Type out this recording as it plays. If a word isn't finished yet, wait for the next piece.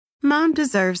Mom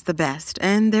deserves the best,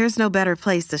 and there's no better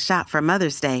place to shop for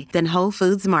Mother's Day than Whole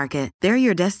Foods Market. They're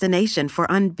your destination for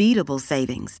unbeatable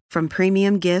savings, from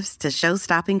premium gifts to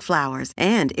show-stopping flowers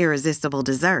and irresistible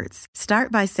desserts.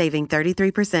 Start by saving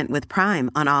 33% with Prime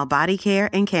on all body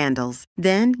care and candles.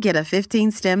 Then get a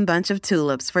 15-stem bunch of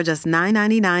tulips for just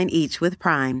 $9.99 each with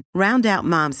Prime. Round out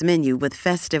Mom's menu with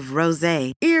festive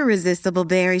rosé, irresistible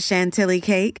berry chantilly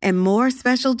cake, and more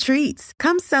special treats.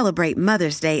 Come celebrate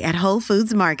Mother's Day at Whole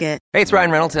Foods Market. Hey, it's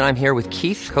Ryan Reynolds, and I'm here with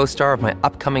Keith, co-star of my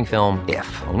upcoming film,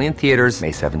 If, only in theaters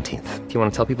May 17th. Do you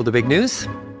want to tell people the big news?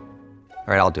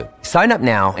 All right, I'll do it. Sign up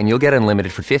now and you'll get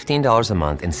unlimited for $15 a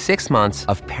month and 6 months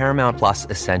of Paramount Plus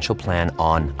Essential Plan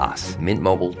on us.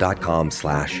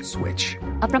 MintMobile.com/switch.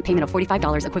 Upfront payment of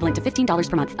 $45 equivalent to $15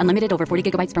 per month. Unlimited over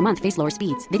 40 gigabytes per month. Face lower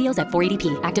speeds. Videos at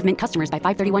 480p. Active Mint customers by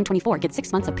 531.24 get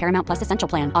 6 months of Paramount Plus Essential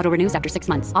Plan. Auto renews after 6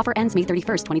 months. Offer ends May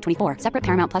 31st, 2024. Separate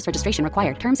Paramount Plus registration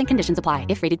required. Terms and conditions apply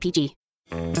if rated PG.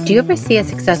 Do you ever see a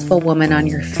successful woman on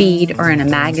your feed or in a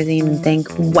magazine and think,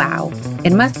 wow,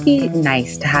 it must be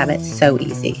nice to have it so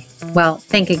easy? Well,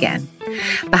 think again.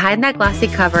 Behind that glossy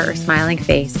cover or smiling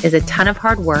face is a ton of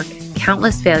hard work,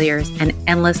 countless failures, and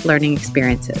endless learning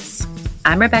experiences.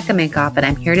 I'm Rebecca Minkoff, and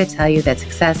I'm here to tell you that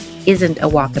success isn't a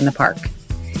walk in the park.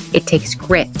 It takes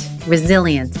grit,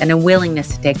 resilience, and a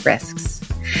willingness to take risks.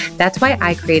 That's why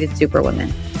I created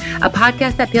Superwoman, a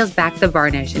podcast that peels back the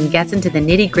varnish and gets into the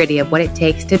nitty-gritty of what it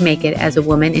takes to make it as a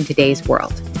woman in today's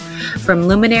world. From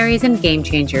luminaries and game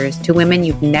changers to women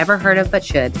you've never heard of but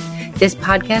should, this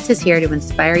podcast is here to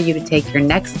inspire you to take your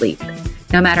next leap,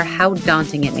 no matter how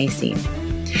daunting it may seem.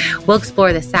 We'll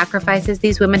explore the sacrifices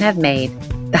these women have made,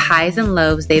 the highs and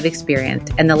lows they've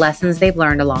experienced, and the lessons they've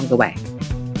learned along the way.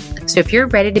 So if you're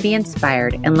ready to be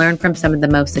inspired and learn from some of the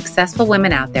most successful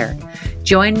women out there,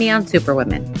 join me on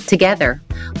Superwomen. Together,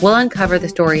 we'll uncover the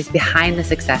stories behind the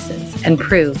successes and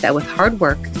prove that with hard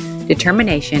work,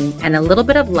 determination, and a little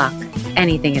bit of luck,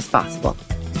 anything is possible.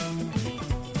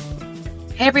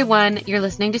 Hey everyone, you're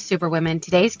listening to Superwomen.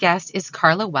 Today's guest is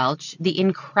Karla Welch, the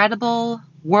incredible,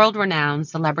 world-renowned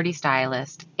celebrity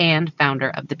stylist and founder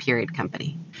of the Period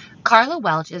Company. Karla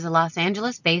Welch is a Los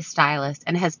Angeles-based stylist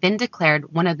and has been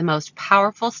declared one of the most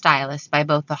powerful stylists by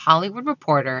both The Hollywood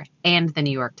Reporter and The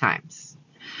New York Times.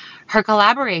 Her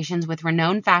collaborations with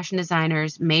renowned fashion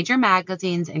designers, major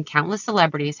magazines, and countless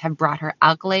celebrities have brought her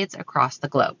accolades across the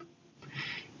globe.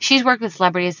 She's worked with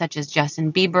celebrities such as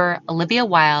Justin Bieber, Olivia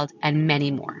Wilde, and many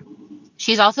more.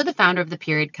 She's also the founder of the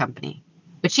Period Company,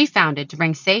 which she founded to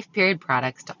bring safe period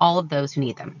products to all of those who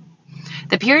need them.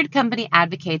 The Period Company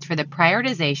advocates for the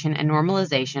prioritization and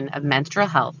normalization of menstrual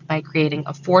health by creating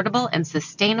affordable and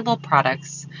sustainable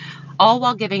products, all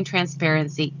while giving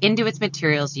transparency into its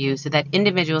materials used so that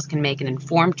individuals can make an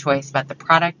informed choice about the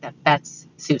product that best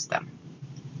suits them.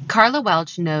 Karla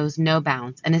Welch knows no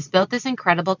bounds and has built this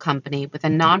incredible company with a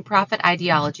nonprofit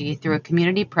ideology through a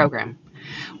community program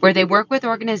where they work with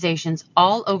organizations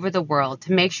all over the world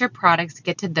to make sure products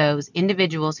get to those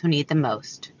individuals who need them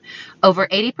most. Over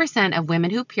 80% of women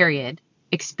who period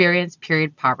experience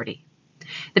period poverty.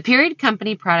 The Period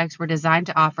Company products were designed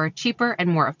to offer a cheaper and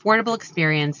more affordable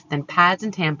experience than pads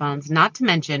and tampons, not to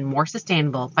mention more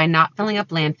sustainable by not filling up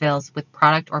landfills with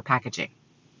product or packaging.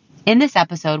 In this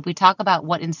episode, we talk about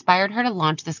what inspired her to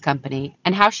launch this company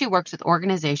and how she works with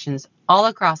organizations all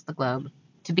across the globe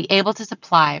to be able to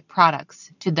supply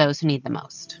products to those who need the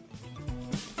most.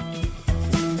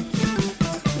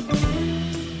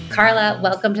 Karla,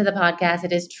 welcome to the podcast.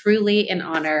 It is truly an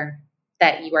honor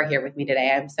that you are here with me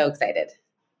today. I'm so excited.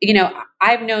 You know,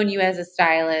 I've known you as a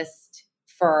stylist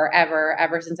forever,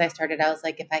 ever since I started. I was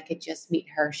like, if I could just meet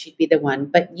her, she'd be the one.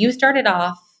 But you started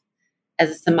off as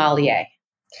a sommelier.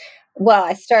 Well,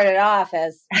 I started off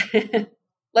as...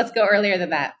 Let's go earlier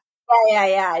than that.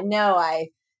 Yeah. No, I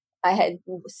had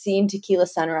seen Tequila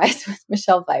Sunrise with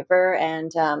Michelle Pfeiffer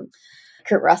and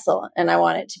Kurt Russell, and I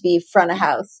wanted to be front of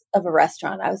house of a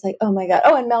restaurant. I was like, oh my God.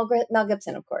 Oh, and Mel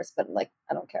Gibson, of course, but like,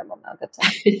 I don't care about Mel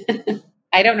Gibson.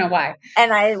 I don't know why.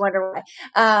 And I wonder why.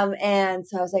 And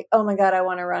so I was like, oh my God, I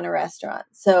want to run a restaurant.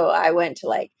 So I went to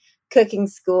like cooking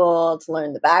school to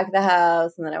learn the back of the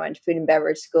house. And then I went to food and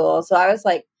beverage school. So I was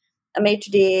like a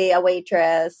maitre d', a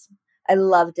waitress. I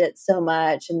loved it so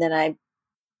much. And then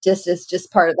it's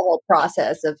just part of the whole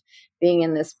process of being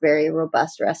in this very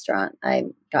robust restaurant. I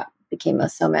became a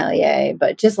sommelier,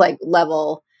 but just like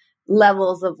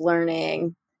levels of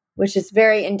learning, which is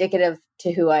very indicative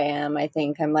to who I am. I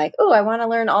think I'm like, oh, I want to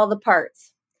learn all the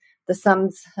parts, the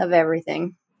sums of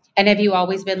everything. And have you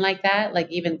always been like that? Like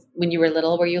even when you were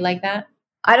little, were you like that?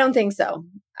 I don't think so.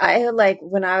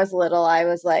 When I was little, I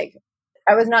was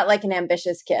not like an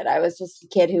ambitious kid. I was just a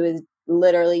kid who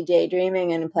literally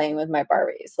daydreaming and playing with my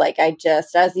Barbies. Like I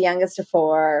was the youngest of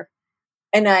four,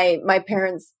 and my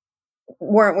parents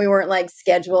we weren't like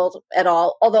scheduled at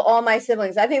all. Although all my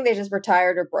siblings, I think they just were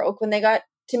tired or broke when they got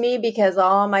to me, because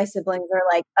all my siblings are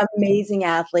like amazing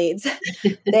athletes.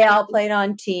 They all played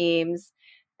on teams.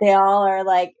 They all are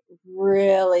like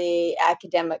really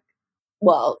academic.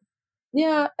 Well,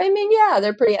 yeah, I mean, yeah,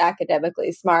 they're pretty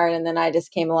academically smart. And then I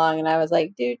just came along and I was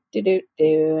like, do,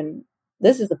 and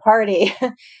this is a party.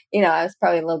 I was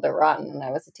probably a little bit rotten when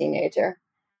I was a teenager,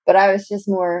 but I was just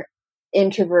more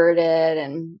introverted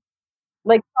and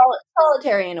like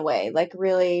solitary in a way, like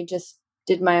really just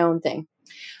did my own thing.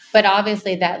 But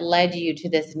obviously that led you to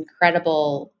this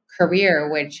incredible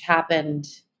career, which happened,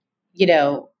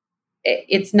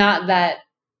 it's not that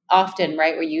often,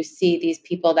 right? Where you see these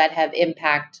people that have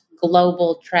impact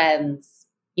global trends,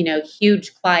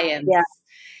 huge clients. Yeah.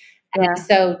 And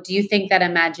so do you think that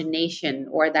imagination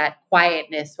or that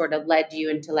quietness sort of led you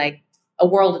into like a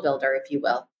world builder, if you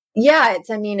will? Yeah.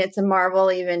 It's a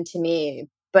marvel even to me,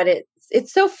 but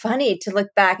it's so funny to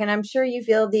look back, and I'm sure you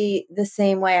feel the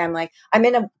same way. I'm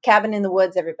in a cabin in the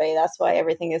woods, everybody. That's why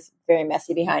everything is very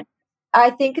messy behind. I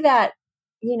think that,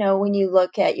 when you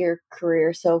look at your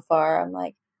career so far, I'm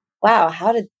like, wow,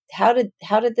 how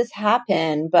did this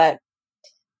happen? But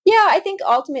yeah, I think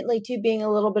ultimately too, being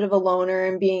a little bit of a loner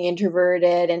and being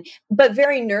introverted but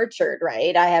very nurtured,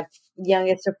 right? I have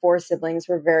youngest of four siblings.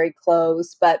 We're very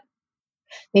close, but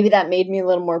maybe that made me a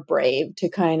little more brave to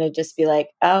kind of just be like,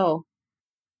 oh,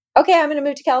 okay, I'm going to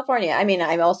move to California. I mean,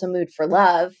 I also moved for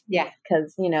love. Yeah.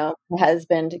 Because, my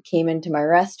husband came into my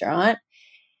restaurant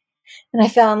and I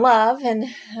fell in love, and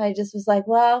I just was like,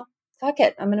 well, fuck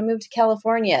it. I'm going to move to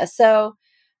California. So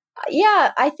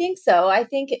yeah, I think so. I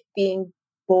think being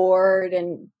bored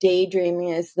and daydreaming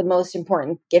is the most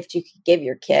important gift you could give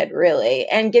your kid, really,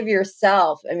 and give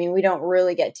yourself. I mean, we don't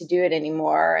really get to do it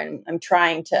anymore. And I'm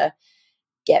trying to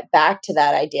get back to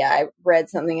that idea. I read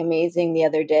something amazing the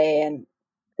other day, and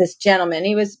this gentleman,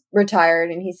 he was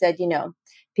retired, and he said,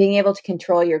 being able to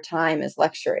control your time is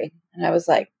luxury. And I was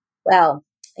like, well,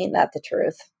 ain't that the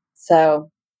truth?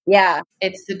 So yeah.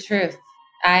 It's the truth.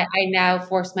 I now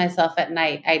force myself at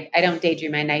night. I don't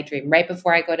daydream, I night dream. Right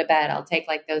before I go to bed, I'll take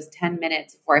like those 10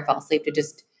 minutes before I fall asleep to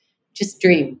just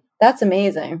dream. That's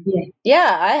amazing. Yeah.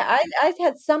 Yeah. I've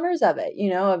had summers of it,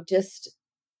 of just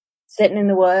sitting in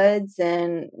the woods.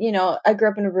 And, I grew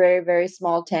up in a very, very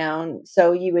small town.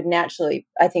 So you would naturally,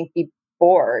 I think, be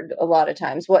bored a lot of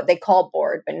times, what they call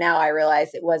bored. But now I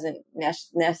realize it wasn't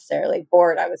necessarily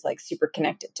bored. I was like super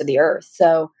connected to the earth.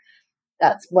 So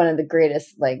that's one of the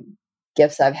greatest like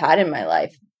gifts I've had in my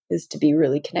life, is to be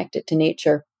really connected to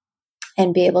nature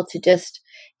and be able to just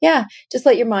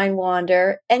let your mind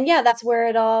wander. And yeah, that's where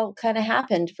it all kind of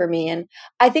happened for me. And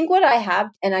I think what I have,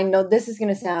 and I know this is going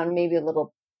to sound maybe a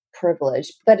little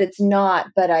privileged, but it's not,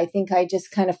 but I think I just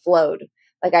kind of flowed.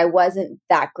 Like I wasn't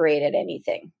that great at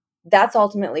anything. That's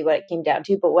ultimately what it came down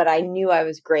to. But what I knew I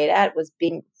was great at was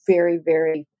being very,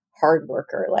 very hard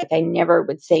worker. Like I never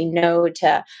would say no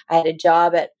to, I had a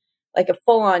job at like a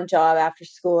full-on job after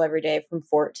school every day from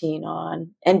 14 on.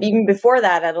 And even before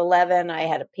that, at 11, I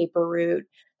had a paper route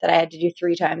that I had to do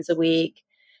 3 times a week.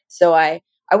 So I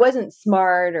wasn't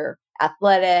smart or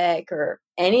athletic or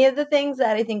any of the things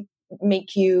that I think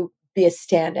make you be a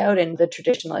standout in the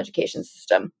traditional education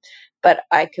system. But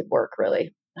I could work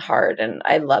really hard, and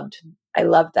I loved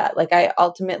that. Like I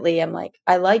ultimately am like,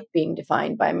 I like being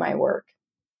defined by my work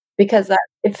because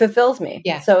it fulfills me.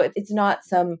 Yeah. So it's not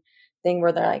some thing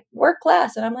where they're like, work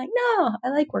less. And I'm like, no, I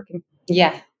like working.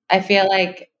 Yeah. I feel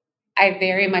like I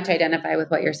very much identify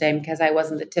with what you're saying, because I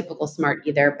wasn't the typical smart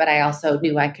either, but I also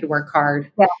knew I could work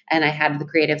hard. Yeah. And I had the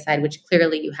creative side, which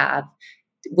clearly you have,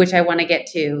 which I want to get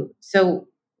to. So,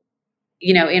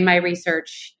 in my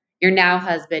research, your now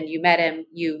husband, you met him,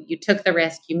 you took the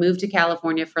risk, you moved to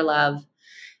California for love.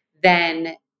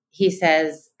 Then he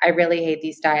says, I really hate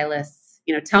these stylists.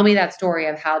 Tell me that story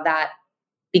of how that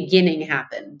beginning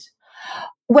happened.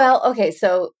 Well, okay.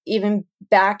 So even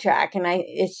backtrack, and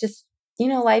it's just,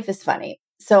 life is funny.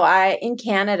 So in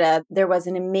Canada, there was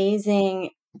an amazing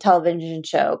television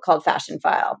show called Fashion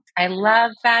File. I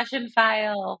love Fashion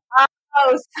File.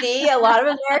 Oh, see, a lot of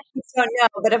Americans don't know,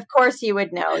 but of course you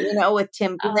would know, with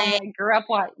Tim Blake. I grew up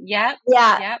Yep.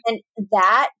 Yeah. Yep. And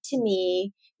that to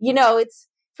me, it's,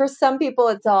 for some people,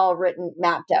 it's all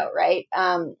mapped out, right?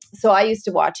 So I used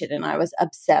to watch it and I was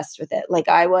obsessed with it. Like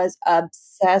I was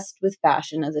obsessed with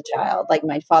fashion as a child. Like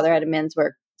my father had a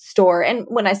menswear store. And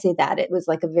when I say that, it was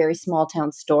like a very small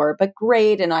town store, but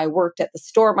great. And I worked at the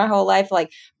store my whole life.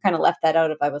 Like kind of left that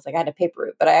out if I was like, I had a paper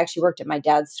route, but I actually worked at my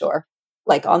dad's store.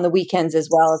 like on the weekends as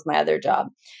well as my other job.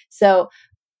 So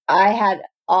I had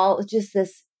all just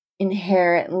this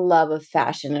inherent love of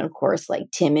fashion. And of course, like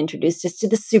Tim introduced us to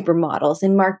the supermodels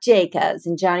and Marc Jacobs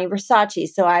and Gianni Versace.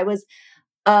 So I was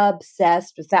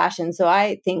obsessed with fashion. So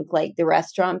I think like the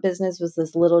restaurant business was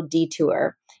this little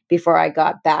detour before I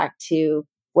got back to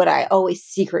what I always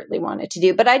secretly wanted to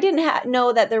do. But I didn't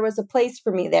know that there was a place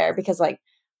for me there because like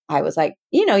I was like,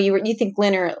 you think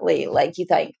linearly, like you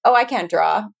think, oh, I can't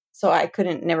draw, so I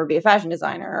couldn't never be a fashion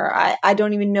designer. Or I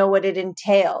don't even know what it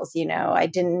entails. I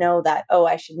didn't know that, oh,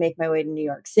 I should make my way to New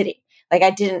York City. Like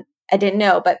I didn't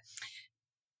know. But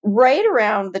right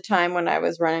around the time when I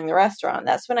was running the restaurant,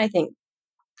 that's when I think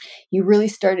you really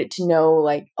started to know,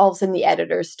 like all of a sudden the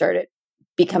editors started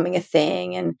becoming a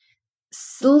thing, and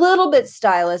a little bit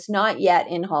stylist, not yet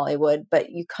in Hollywood,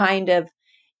 but you kind of,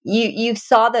 you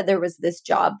saw that there was this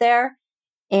job there.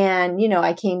 And,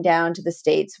 I came down to the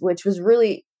States, which was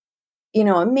really,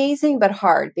 amazing, but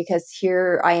hard because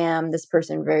here I am, this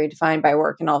person very defined by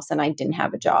work. And all of a sudden I didn't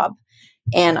have a job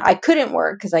and I couldn't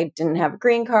work because I didn't have a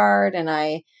green card. And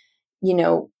I,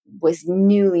 was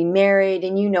newly married,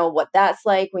 and what that's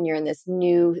like when you're in this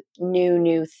new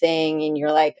thing and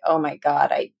you're like, oh my God,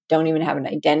 I don't even have an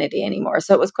identity anymore.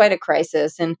 So it was quite a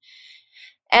crisis. And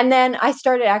then I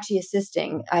started actually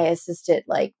assisting. I assisted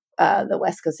like the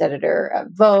West Coast editor of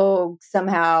Vogue.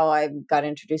 Somehow I got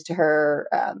introduced to her,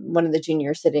 one of the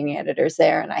junior sitting editors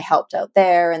there, and I helped out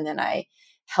there. And then I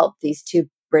helped these two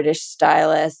British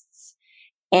stylists.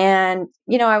 And,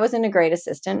 I wasn't a great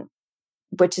assistant,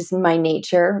 which is my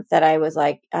nature, that I was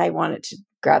like, I wanted to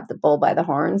grab the bull by the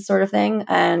horns sort of thing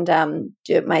and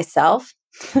do it myself,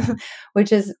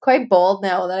 which is quite bold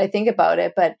now that I think about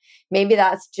it. But maybe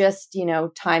that's just,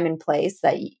 time and place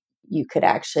that you could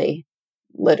actually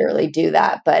literally do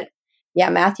that. But yeah,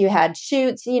 Matthew had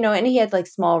shoots, and he had like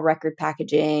small record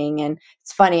packaging. And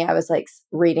it's funny, I was like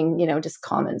reading, just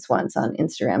comments once on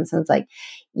Instagram. So it's like,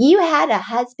 you had a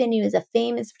husband who was a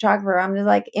famous photographer. I'm just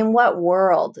like, in what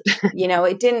world?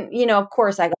 It didn't, of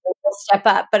course I got to step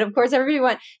up, but of course everybody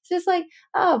went, it's just like,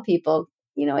 oh, people,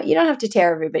 you don't have to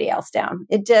tear everybody else down.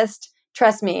 It just,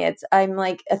 trust me, I'm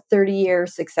like a 30-year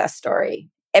success story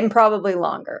and probably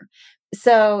longer.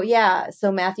 So yeah,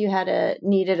 so Matthew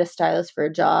needed a stylist for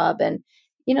a job, and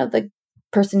the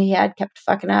person he had kept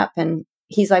fucking up, and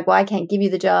he's like, well, I can't give you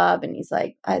the job. And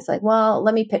I was like, well,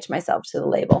 let me pitch myself to the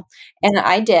label. And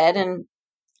I did, and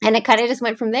it kind of just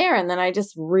went from there. And then I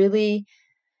just really,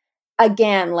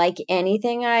 again, like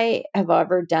anything I have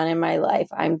ever done in my life,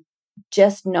 I'm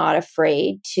just not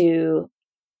afraid to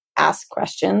ask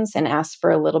questions and ask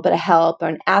for a little bit of help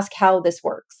and ask how this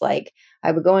works. Like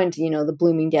I would go into, the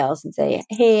Bloomingdale's and say,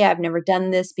 hey, I've never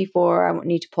done this before. I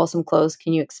need to pull some clothes.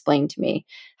 Can you explain to me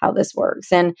how this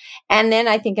works? And then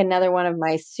I think another one of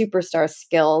my superstar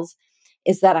skills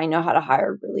is that I know how to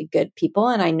hire really good people,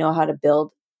 and I know how to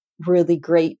build really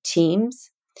great teams.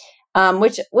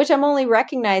 Which I'm only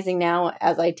recognizing now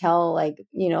as I tell a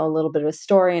little bit of a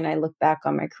story and I look back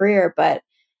on my career. But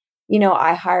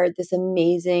I hired this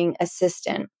amazing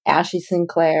assistant, Ashley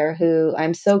Sinclair, who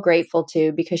I'm so grateful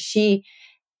to because she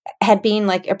had been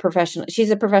like she's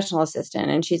a professional assistant,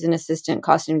 and she's an assistant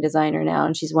costume designer now,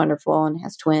 and she's wonderful and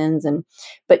has twins.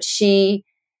 But she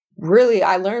really,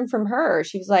 I learned from her.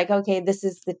 She was like, okay, this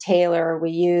is the tailor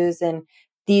we use, and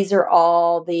these are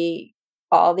all the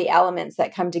elements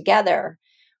that come together.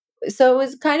 So it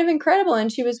was kind of incredible. And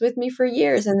she was with me for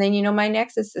years. And then, my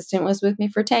next assistant was with me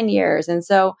for 10 years. And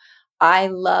so I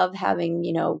love having,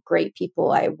 great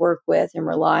people I work with and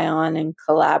rely on and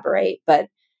collaborate. But,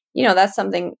 that's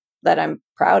something that I'm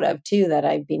proud of too, that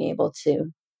I've been able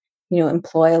to,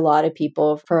 employ a lot of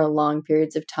people for long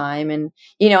periods of time and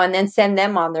then send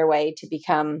them on their way to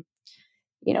become,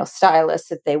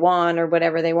 stylists if they want or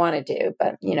whatever they want to do.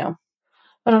 But,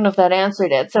 I don't know if that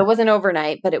answered it. So it wasn't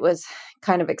overnight, but it was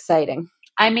kind of exciting.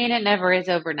 I mean, it never is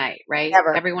overnight, right?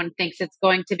 Never. Everyone thinks it's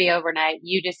going to be overnight.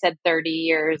 You just said 30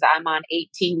 years. I'm on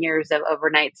 18 years of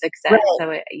overnight success.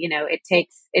 Right. So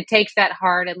it takes that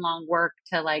hard and long work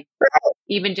to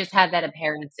even just have that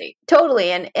apparency.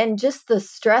 Totally. And just the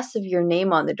stress of your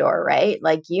name on the door, right?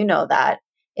 Like, that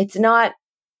it's not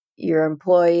your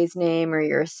employee's name or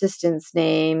your assistant's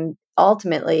name.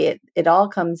 Ultimately, it all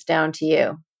comes down to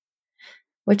you.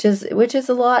 Which is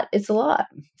a lot. It's a lot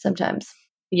sometimes.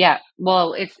 Yeah.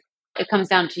 Well, it comes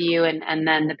down to you and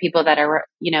then the people that are,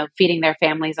 feeding their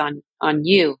families on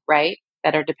you, right?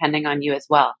 That are depending on you as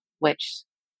well, which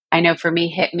I know for me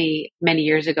hit me many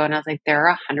years ago. And I was like, there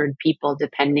are 100 people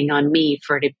depending on me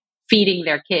for feeding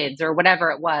their kids or whatever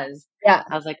it was. Yeah.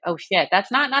 I was like, oh shit,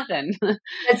 that's not nothing.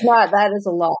 It's not, that is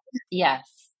a lot. Yes.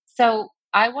 So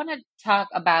I want to talk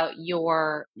about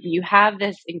you have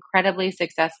this incredibly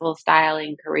successful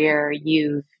styling career.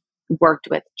 You've worked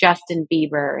with Justin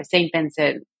Bieber, St.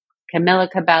 Vincent, Camila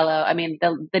Cabello. I mean,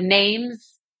 the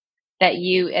names that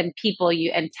you and people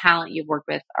you and talent you've worked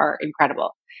with are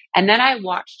incredible. And then I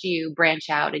watched you branch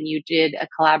out and you did a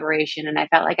collaboration and I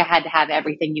felt like I had to have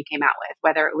everything you came out with,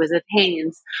 whether it was with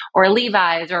Hanes or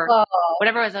Levi's or Oh,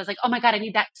 whatever it was. I was like, oh my God, I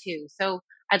need that too. So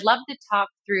I'd love to talk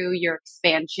through your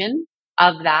expansion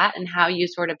of that and how you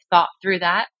sort of thought through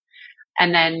that.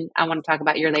 And then I want to talk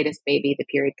about your latest baby, the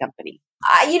Period Company.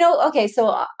 okay.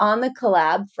 So on the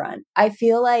collab front, I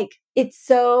feel like it's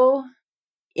so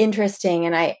interesting.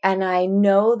 And I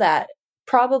know that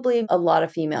probably a lot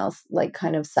of females like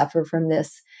kind of suffer from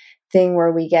this thing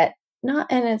where we get not,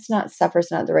 and it's not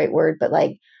suffer's not the right word, but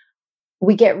like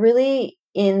we get really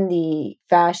in the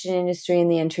fashion industry and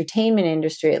the entertainment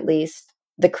industry, at least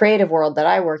the creative world that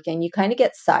I work in, you kind of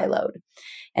get siloed.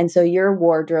 And so your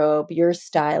wardrobe, your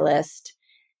stylist,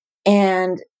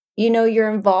 and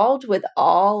you're involved with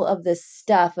all of this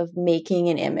stuff of making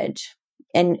an image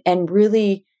and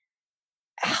really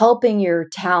helping your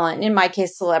talent, in my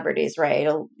case celebrities, right?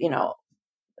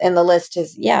 And the list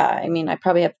is, yeah, I mean, I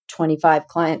probably have 25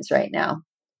 clients right now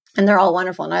and they're all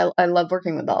wonderful and I love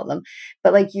working with all of them,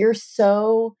 but like you're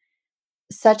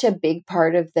such a big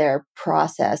part of their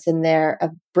process and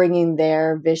of bringing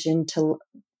their vision to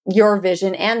your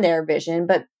vision and their vision,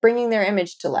 but bringing their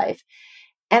image to life.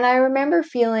 And I remember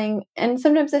feeling, and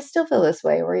sometimes I still feel this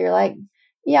way, where you're like,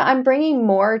 yeah, I'm bringing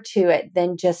more to it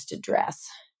than just a dress.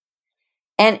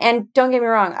 And don't get me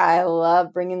wrong, I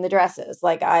love bringing the dresses.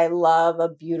 Like I love a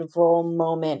beautiful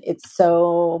moment. It's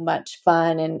so much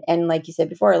fun. And like you said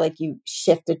before, like you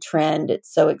shift a trend.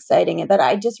 It's so exciting. But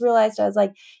I just realized I was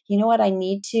like, you know what? I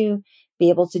need to be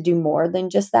able to do more than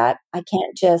just that. I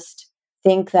can't just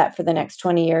think that for the next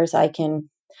 20 years I can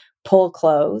pull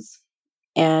clothes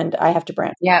and I have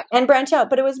to Yeah. branch out.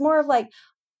 But it was more of like,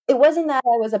 it wasn't that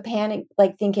I was a panic,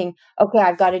 like thinking, okay,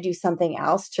 I've got to do something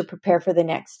else to prepare for the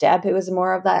next step. It was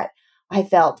more of that I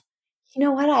felt, you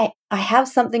know what, I have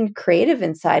something creative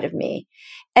inside of me.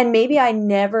 And maybe I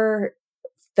never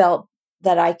felt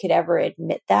that I could ever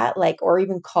admit that, like, or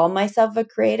even call myself a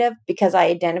creative because I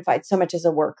identified so much as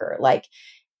a worker. Like,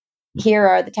 here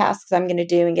are the tasks I'm going to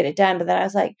do and get it done. But then I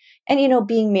was like, and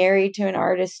being married to an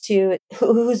artist too,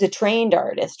 who's a trained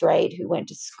artist, right? Who went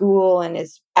to school and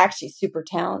is actually super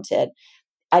talented.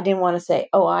 I didn't want to say,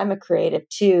 oh, I'm a creative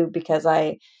too, because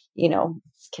I,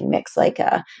 can mix like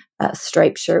a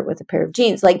striped shirt with a pair of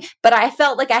jeans. Like, but I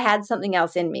felt like I had something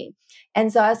else in me.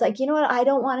 And so I was like, you know what? I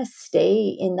don't want to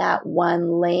stay in that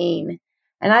one lane.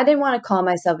 And I didn't want to call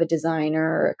myself a designer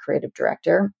or a creative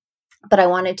director, but I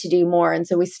wanted to do more. And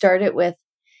so we started with,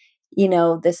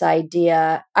 this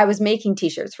idea. I was making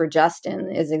t-shirts for Justin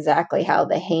is exactly how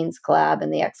the Hanes collab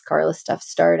and the Karla stuff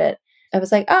started. I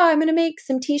was like, oh, I'm going to make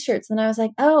some t-shirts. And I was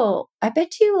like, oh, I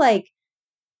bet you like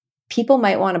people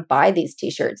might want to buy these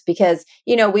t-shirts because,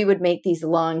 we would make these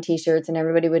long t-shirts and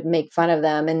everybody would make fun of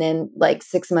them. And then like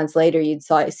 6 months later, you'd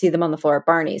see them on the floor at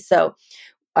Barney's. So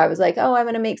I was like, oh, I'm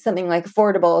going to make something like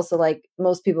affordable. So like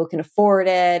most people can afford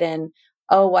it. And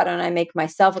oh, why don't I make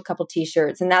myself a couple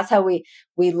t-shirts? And that's how we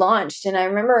launched. And I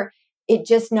remember it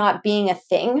just not being a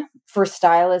thing for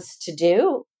stylists to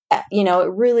do. It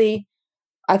really,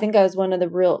 I think I was one of the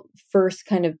real first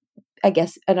kind of, I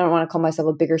guess, I don't want to call myself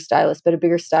a bigger stylist, but a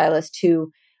bigger stylist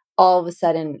who all of a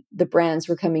sudden the brands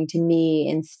were coming to me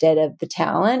instead of the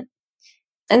talent.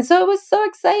 And so it was so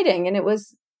exciting. And it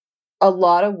was a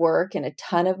lot of work and a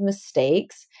ton of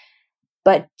mistakes,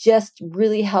 but just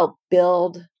really helped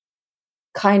build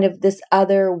kind of this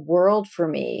other world for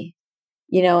me,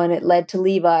 and it led to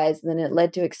Levi's, and then it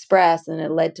led to Express, and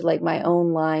it led to like my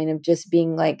own line of just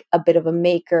being like a bit of a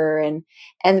maker.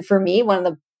 And for me, one of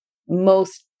the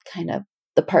most kind of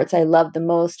the parts I loved the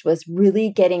most was really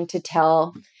getting to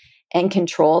tell and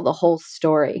control the whole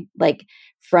story, like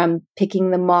from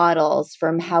picking the models,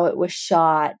 from how it was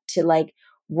shot to like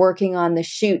working on the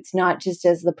shoots, not just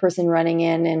as the person running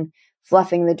in and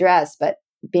fluffing the dress, but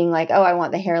being like, oh, I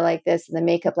want the hair like this and the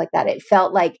makeup like that. It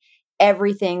felt like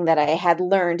everything that I had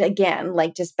learned, again,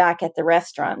 like just back at the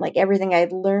restaurant, like everything I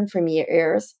had learned from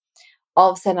years,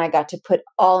 all of a sudden I got to put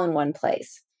all in one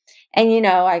place. And,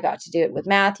 I got to do it with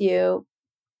Matthew,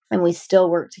 and we still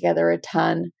work together a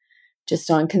ton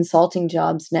just on consulting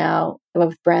jobs now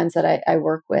with brands that I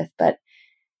work with. But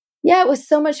yeah, it was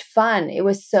so much fun. It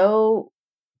was so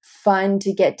fun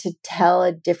to get to tell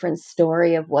a different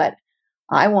story of what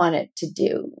I wanted to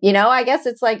do. I guess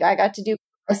it's like I got to do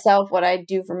for myself what I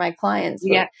do for my clients.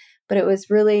 Yeah. But it was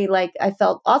really like I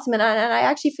felt awesome. And I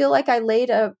actually feel like I laid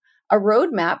a a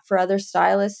roadmap for other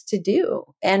stylists to do.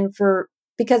 And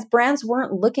because brands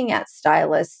weren't looking at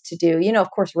stylists to do,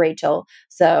 of course, Rachel,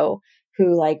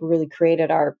 who like really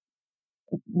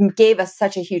gave us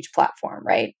such a huge platform,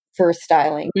 right, for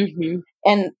styling. Mm-hmm.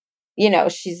 And,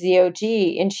 she's the OG,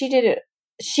 and she did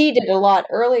it a lot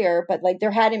earlier, but like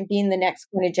there hadn't been the next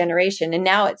kind of generation. And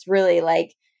now it's really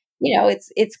like,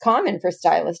 it's common for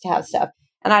stylists to have stuff.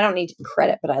 And I don't need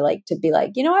credit, but I like to be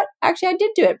like, you know what? Actually, I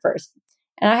did do it first.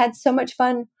 And I had so much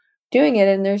fun doing it.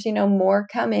 And there's, more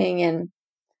coming.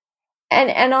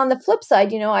 And on the flip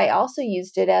side, I also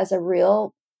used it as a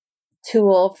real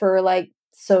tool for like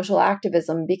social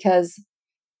activism, because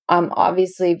I'm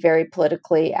obviously very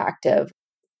politically active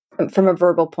from a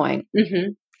verbal point.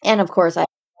 Mm-hmm. And of course, I have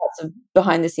lots of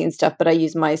behind the scenes stuff, but I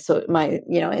use my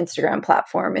Instagram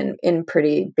platform in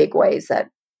pretty big ways that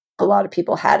a lot of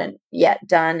people hadn't yet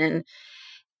done. And,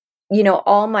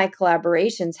 all my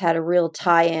collaborations had a real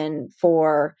tie-in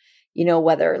for,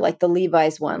 whether like the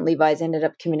Levi's Levi's ended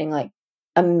up committing like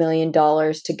 $1 million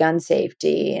to gun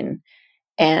safety, and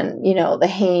the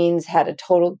Hanes had a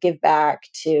total give back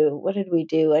to, what did we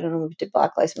do? I don't know if we did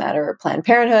Black Lives Matter or Planned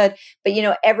Parenthood,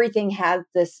 but everything had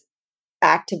this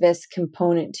activist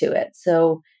component to it.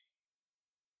 So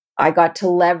I got to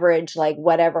leverage like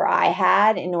whatever I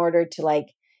had in order to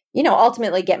like,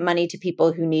 ultimately get money to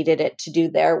people who needed it to do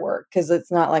their work. Cause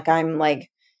it's not like I'm like,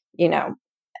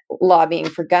 lobbying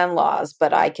for gun laws,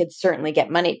 but I could certainly get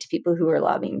money to people who are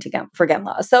lobbying for gun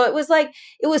laws. So it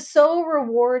was so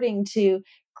rewarding to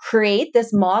create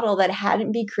this model that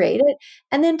hadn't been created.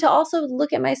 And then to also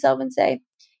look at myself and say,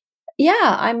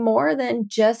 yeah, I'm more than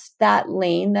just that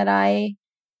lane that I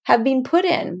have been put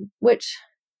in, which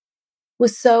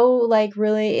was so like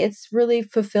it's really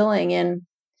fulfilling and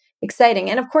exciting.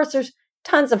 And of course there's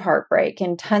tons of heartbreak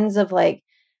and tons of like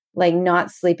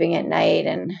not sleeping at night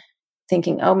and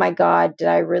thinking, oh my God, did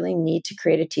I really need to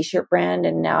create a t-shirt brand?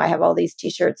 And now I have all these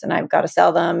t-shirts and I've got to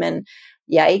sell them, and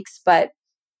yikes. But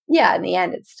yeah, in the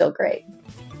end, it's still great.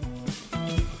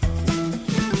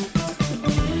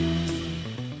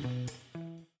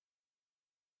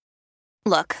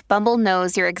 Look, Bumble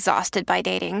knows you're exhausted by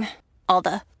dating. All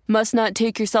the must not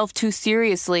take yourself too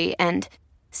seriously and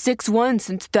 6'1"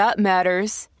 since that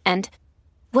matters. And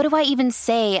what do I even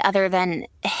say other than,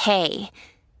 hey?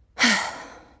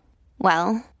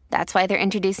 Well, that's why they're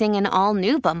introducing an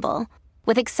all-new Bumble,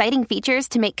 with exciting features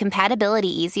to make compatibility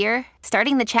easier,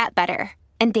 starting the chat better,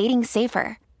 and dating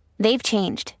safer. They've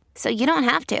changed, so you don't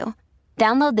have to.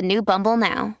 Download the new Bumble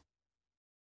now.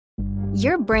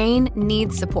 Your brain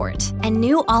needs support, and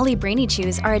new Ollie Brainy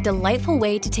Chews are a delightful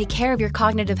way to take care of your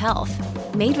cognitive health.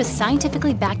 Made with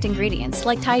scientifically backed ingredients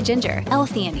like Thai ginger,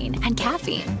 L-theanine, and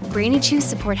caffeine, Brainy Chews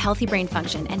support healthy brain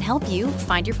function and help you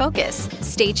find your focus,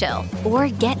 stay chill, or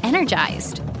get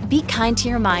energized. Be kind to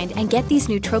your mind and get these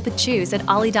nootropic chews at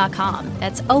ollie.com.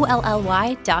 That's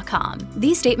OLLY.com.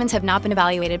 These statements have not been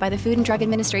evaluated by the Food and Drug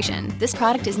Administration. This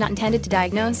product is not intended to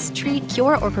diagnose, treat,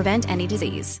 cure, or prevent any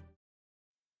disease.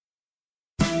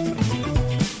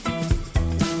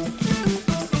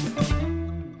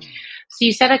 So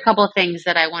you said a couple of things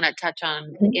that I want to touch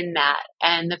on in that.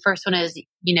 And the first one is,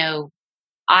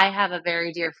 I have a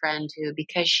very dear friend who,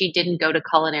 because she didn't go to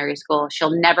culinary school,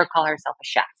 she'll never call herself a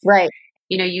chef. Right.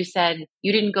 You said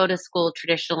you didn't go to school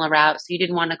traditional route, so you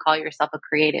didn't want to call yourself a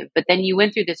creative. But then you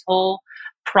went through this whole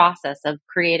process of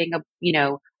creating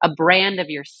a brand of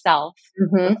yourself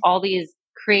with all these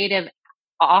creative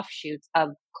offshoots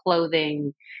of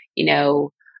clothing,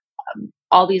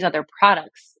 all these other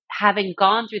products. Having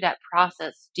gone through that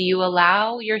process, do you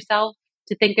allow yourself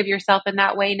to think of yourself in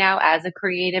that way now as a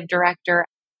creative director?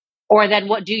 Or then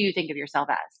what do you think of yourself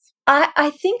as? I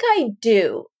think I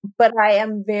do, but I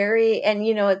am very, and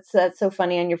that's so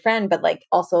funny on your friend, but like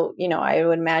also, I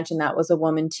would imagine that was a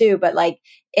woman too, but like,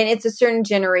 and it's a certain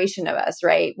generation of us,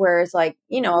 right? Whereas like,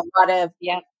 a lot of,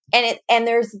 yeah. And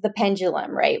there's the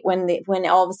pendulum, right? When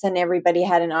all of a sudden everybody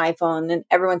had an iPhone and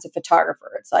everyone's a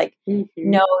photographer. It's like, no,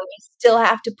 you still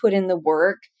have to put in the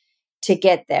work to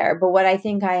get there. But what I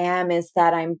think I am is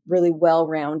that I'm really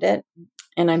well-rounded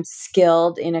and I'm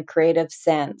skilled in a creative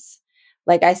sense.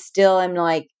 Like I still am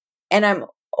like, and I'm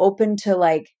open to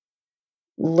like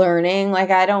learning.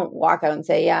 Like I don't walk out and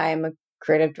say, yeah, I'm a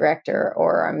creative director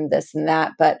or I'm this and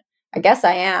that, but I guess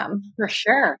I am. For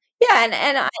sure.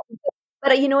 Yeah.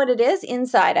 But you know what it is?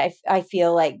 Inside, I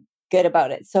feel like good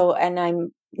about it. So, and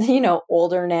I'm,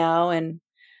 older now and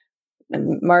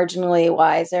marginally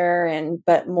wiser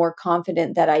but more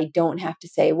confident that I don't have to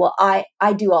say, well, I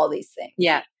do all these things.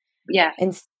 Yeah. Yeah.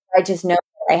 And I just know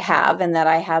that I have, and that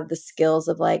I have the skills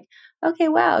of like, okay,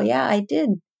 wow. Yeah, I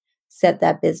did set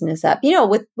that business up,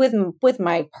 with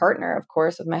my partner, of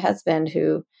course, with my husband,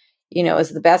 who, is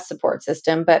the best support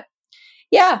system. But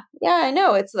yeah, I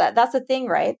know that's a thing,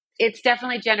 right? It's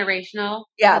definitely generational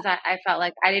Yeah. because I felt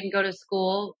like I didn't go to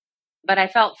school, but I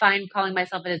felt fine calling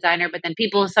myself a designer. But then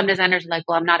some designers are like,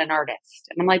 well, I'm not an artist.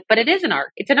 And I'm like, but it is an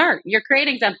art. It's an art. You're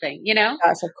creating something,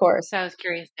 Gosh, of course. So I was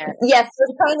curious there. Yes, I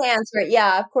was trying to answer it.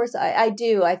 Yeah, of course I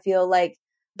do. I feel like,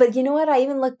 but you know what? I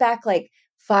even look back like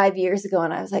 5 years ago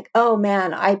and I was like, oh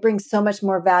man, I bring so much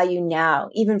more value now,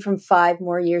 even from 5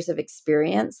 more years of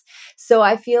experience. So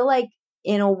I feel like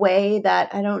in a way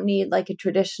that I don't need like a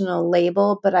traditional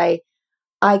label, but I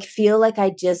feel like I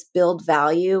just build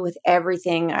value with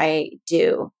everything I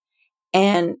do.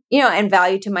 And, and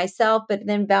value to myself, but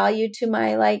then value to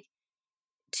my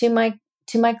to my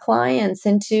to my clients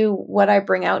and to what I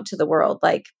bring out to the world.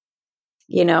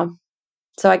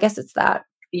 So I guess it's that.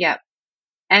 Yeah.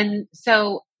 And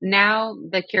so now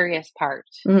the curious part,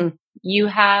 Mhm. you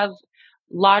have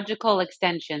logical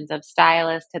extensions of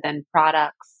Stylist to then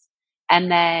products,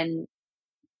 and then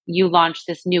you launched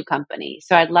this new company.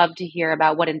 So I'd love to hear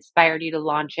about what inspired you to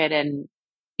launch it and,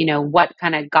 what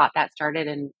kind of got that started,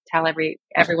 and tell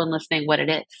everyone listening what it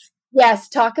is. Yes.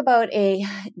 Talk about a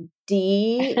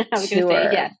I was going to say,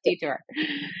 yes, detour.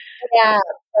 Yeah.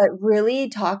 But really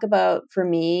talk about, for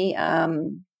me,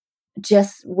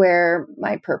 just where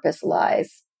my purpose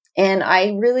lies. And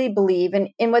I really believe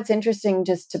in what's interesting,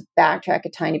 just to backtrack a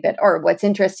tiny bit, or what's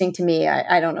interesting to me.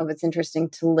 I don't know if it's interesting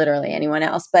to literally anyone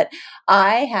else, but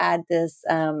I had this,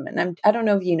 and I don't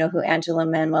know if you know who Angela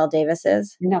Manuel Davis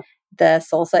is. No.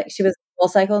 She was a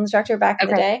SoulCycle instructor back in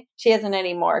the day. She isn't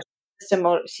anymore.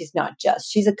 She's not just,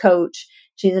 she's a coach.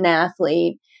 She's an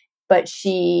athlete, but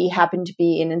she happened to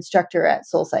be an instructor at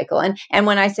SoulCycle. And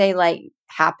when I say like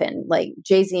happened, like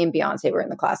Jay-Z and Beyonce were in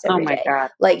the class every day. God.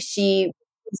 Like she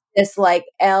was this like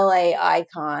LA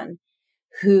icon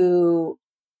who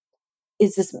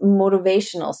is this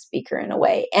motivational speaker in a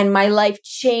way. And my life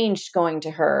changed going to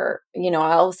her.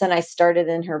 All of a sudden I started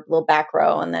in her little back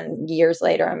row, and then years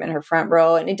later I'm in her front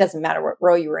row, and it doesn't matter what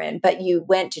row you were in, but you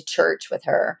went to church with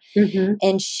her. Mm-hmm.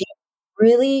 And she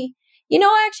really,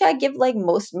 actually I give like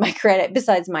most of my credit,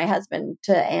 besides my husband,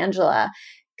 to Angela,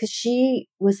 because she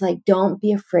was like, don't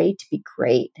be afraid to be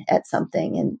great at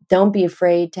something, and don't be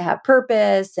afraid to have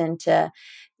purpose, and to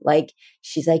like,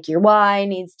 she's like, your why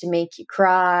needs to make you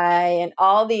cry, and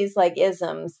all these like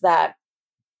isms that,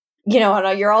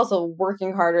 and you're also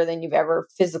working harder than you've ever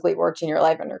physically worked in your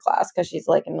life in her class, because she's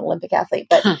like an Olympic athlete.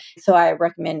 But so I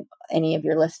recommend any of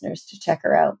your listeners to check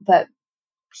her out. But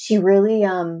she really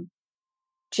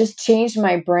just changed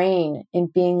my brain in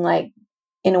being like,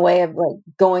 in a way of like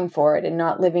going for it and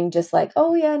not living just like,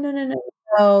 oh yeah,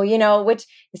 no, which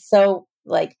is so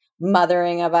like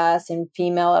mothering of us and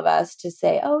female of us to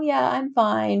say, oh yeah, I'm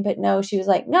fine. But no, she was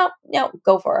like, no,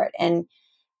 go for it.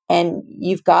 And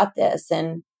you've got this,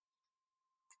 and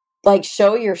like,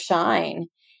 show your shine.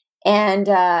 And,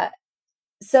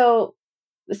 so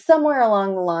somewhere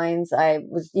along the lines, I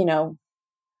was,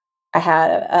 I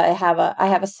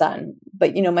have a son,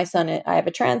 but my son, I have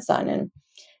a trans son. And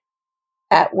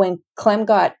when Clem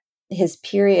got his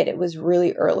period, it was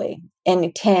really early,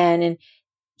 and 10, and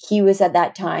he was at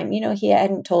that time, he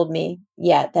hadn't told me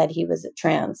yet that he was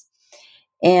trans.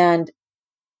 And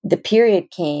the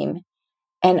period came,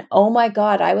 and oh my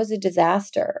God, I was a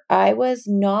disaster. I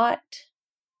wasn't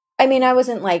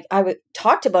like,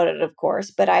 talked about it, of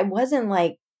course, but I wasn't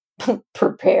like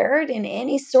prepared in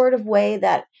any sort of way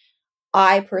that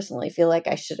I personally feel like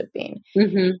I should have been.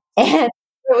 Mm-hmm. And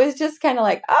it was just kind of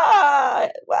like,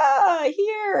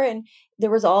 here. And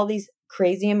there was all these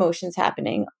crazy emotions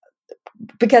happening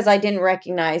because I didn't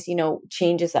recognize,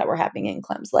 changes that were happening in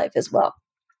Clem's life as well.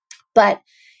 But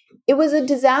it was a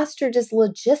disaster just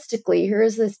logistically.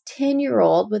 Here's this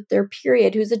 10-year-old with their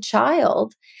period who's a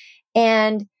child,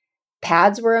 and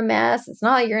pads were a mess. It's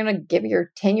not like you're going to give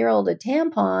your 10-year-old a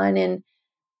tampon. And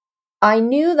I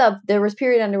knew that there was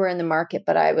period underwear in the market,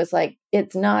 but I was like,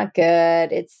 it's not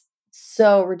good. It's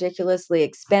so ridiculously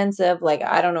expensive. Like,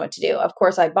 I don't know what to do. Of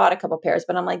course, I bought a couple pairs,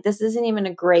 but I'm like, this isn't even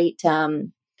a great,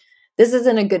 this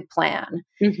isn't a good plan.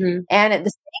 Mm-hmm. And at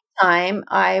the same time,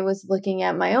 I was looking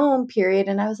at my own period,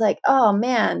 and I was like, oh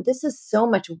man, this is so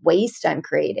much waste I'm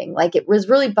creating. Like, it was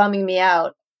really bumming me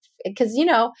out because,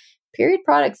 period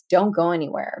products don't go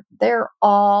anywhere. They're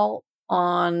all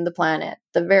on the planet.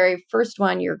 The very first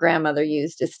one your grandmother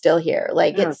used is still here.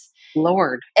 Like, it's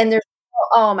Lord. And there's,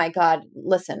 oh my God,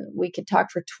 listen, we could talk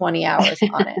for 20 hours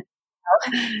on it.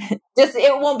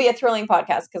 It won't be a thrilling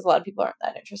podcast because a lot of people aren't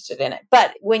that interested in it.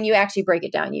 But when you actually break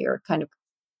it down, you kind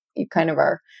of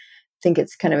are think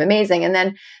it's kind of amazing. And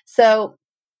then, so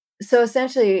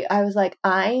essentially I was like,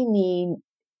 I need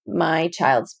my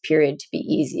child's period to be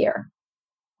easier,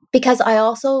 because I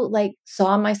also like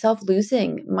saw myself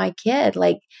losing my kid,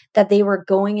 like that they were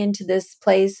going into this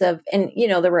place of, and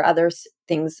there were other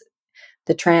things,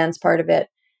 the trans part of it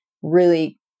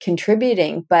really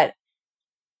contributing, but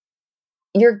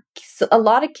a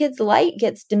lot of kids' light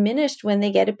gets diminished when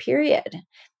they get a period.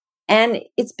 And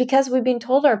it's because we've been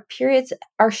told our periods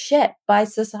are shit by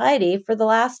society for the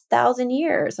last 1,000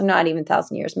 years, or not even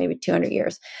 1,000 years, maybe 200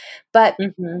 years. But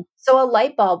so a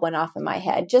light bulb went off in my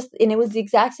head, and it was the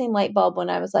exact same light bulb when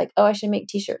I was like, oh, I should make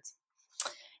t-shirts.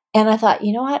 And I thought,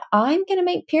 you know what? I'm going to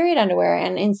make period underwear.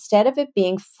 And instead of it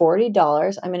being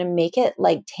 $40, I'm going to make it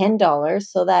like $10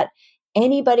 so that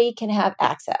anybody can have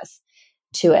access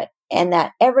to it. And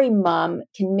that every mom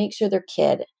can make sure their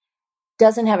kid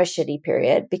doesn't have a shitty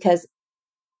period, because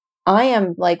I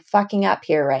am like fucking up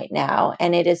here right now.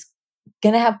 And it is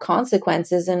going to have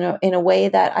consequences in a way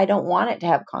that I don't want it to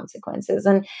have consequences.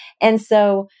 And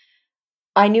so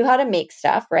I knew how to make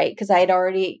stuff, right? Because I had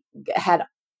already had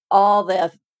all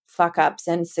the fuck ups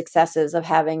and successes of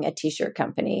having a t-shirt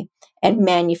company and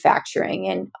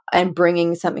manufacturing and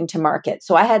bringing something to market.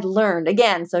 So I had learned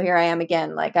again. So here I am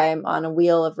again, like I am on a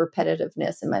wheel of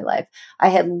repetitiveness in my life. I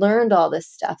had learned all this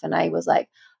stuff, and I was like,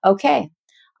 okay,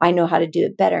 I know how to do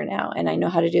it better now, and I know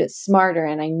how to do it smarter,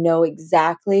 and I know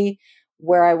exactly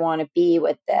where I want to be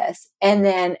with this. And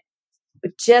then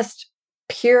just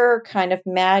pure kind of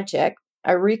magic,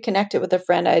 I reconnected with a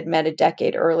friend I had met a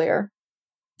decade earlier.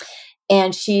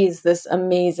 And she's this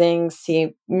amazing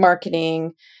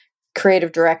marketing,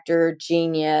 creative director,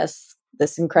 genius,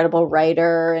 this incredible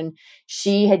writer. And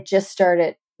she had just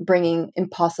started bringing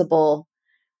Impossible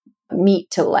meat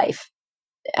to life.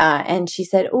 And she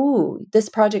said, ooh, this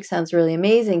project sounds really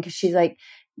amazing. Because she's like,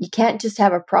 you can't just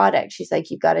have a product. She's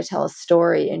like, you've got to tell a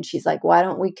story. And she's like, why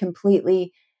don't we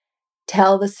completely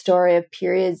tell the story of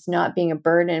periods not being a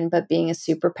burden, but being a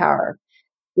superpower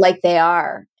like they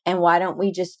are? And why don't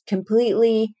we just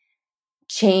completely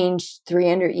change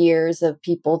 300 years of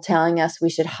people telling us we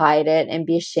should hide it and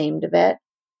be ashamed of it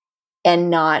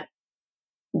and not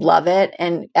love it,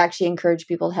 and actually encourage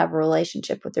people to have a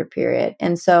relationship with their period?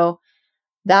 And so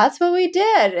that's what we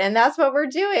did, and that's what we're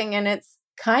doing. And it's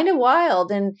kind of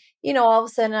wild. And, all of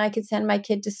a sudden I could send my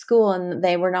kid to school and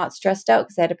they were not stressed out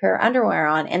because they had a pair of underwear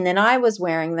on. And then I was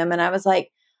wearing them and I was like,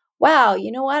 wow,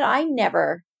 you know what?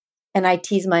 And I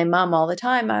tease my mom all the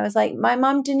time. I was like, my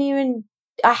mom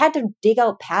I had to dig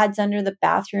out pads under the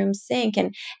bathroom sink.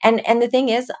 And the thing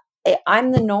is,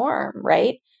 I'm the norm,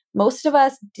 right? Most of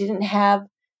us didn't have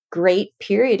great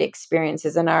period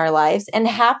experiences in our lives, and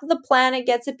half of the planet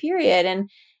gets a period. And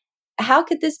how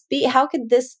could this be? How could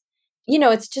this,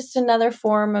 it's just another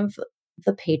form of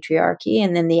the patriarchy.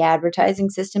 And then the advertising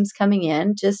system's coming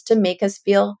in just to make us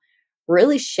feel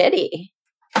really shitty.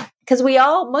 Because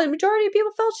majority of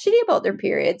people felt shitty about their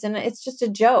periods, and it's just a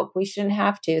joke. We shouldn't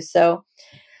have to. So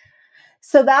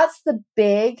that's the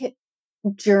big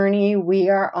journey we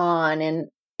are on, and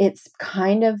it's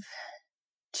kind of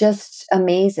just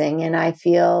amazing. And I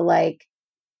feel like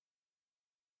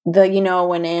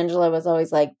when Angela was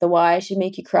always like, the why should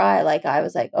make you cry. Like, I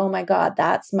was like, oh my God,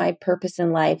 that's my purpose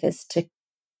in life, is to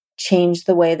change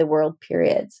the way the world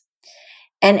periods.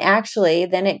 And actually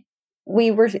then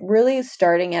we were really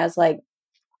starting as like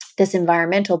this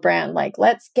environmental brand, like,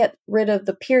 let's get rid of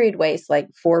the period waste, like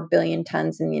 4 billion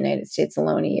tons in the United States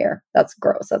alone a year. That's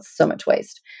gross. That's so much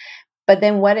waste. But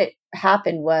then what it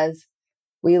happened was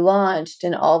we launched,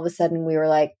 and all of a sudden we were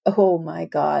like, oh my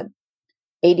God,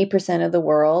 80% of the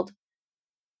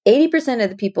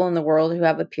people in the world who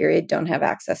have a period don't have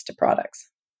access to products.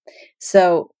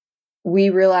 So we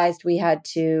realized we had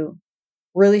to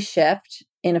really shift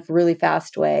in a really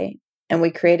fast way. And we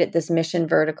created this mission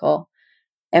vertical.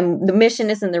 And the mission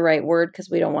isn't the right word because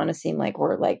we don't want to seem like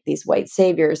we're like these white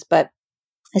saviors. But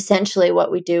essentially what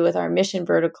we do with our mission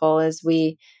vertical is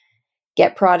we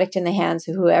get product in the hands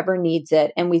of whoever needs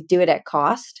it, and we do it at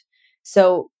cost.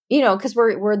 So, because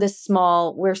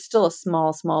we're still a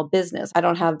small business. I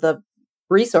don't have the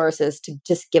resources to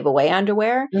just give away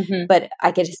underwear, but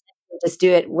I could just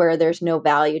do it where there's no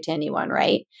value to anyone,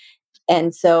 right?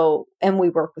 And we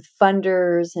work with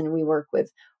funders, and we work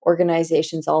with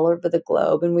organizations all over the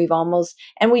globe, and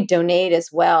we donate as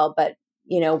well. But,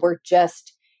 we're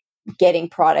just getting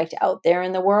product out there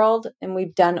in the world, and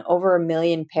we've done over 1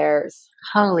 million pairs.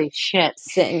 Holy shit.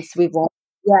 Since we've launched.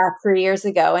 Yeah, 3 years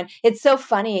ago. And it's so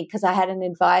funny because I had an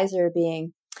advisor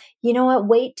being, you know what,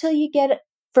 wait till you get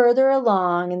further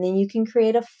along and then you can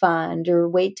create a fund, or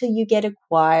wait till you get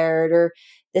acquired, or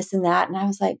this and that. And I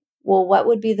was like, well, what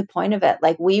would be the point of it?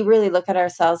 Like, we really look at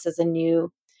ourselves as a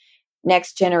new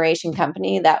next generation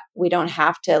company that we don't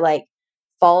have to like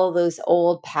follow those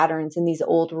old patterns and these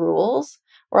old rules.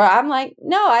 Or I'm like,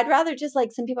 no, I'd rather just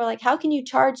like, some people are like, how can you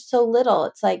charge so little?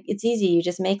 It's like, it's easy. You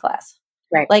just make less.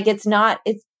 Right. Like, it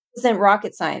isn't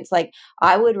rocket science. Like,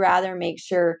 I would rather make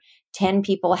sure 10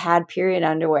 people had period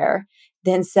underwear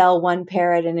than sell one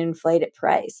pair at an inflated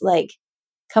price. Like,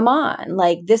 come on.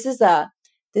 Like, this is an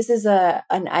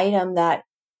item that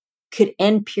could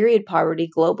end period poverty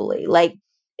globally. Like,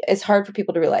 it's hard for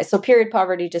people to realize. So period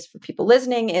poverty, just for people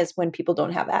listening, is when people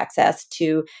don't have access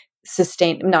to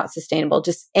not sustainable,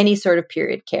 just any sort of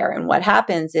period care. And what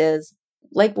happens is,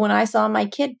 like when I saw my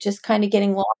kid just kind of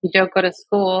getting lost. You don't go to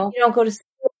school. You don't go to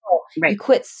school. Right. You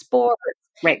quit sports.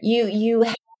 Right. You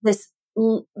have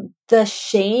the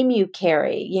shame you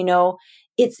carry,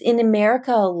 it's in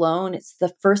America alone. It's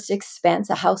the first expense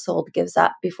a household gives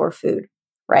up before food.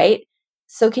 Right.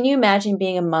 So can you imagine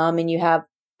being a mom and you have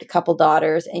a couple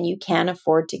daughters and you can't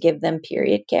afford to give them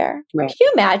period care? Right. Can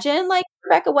you imagine, like,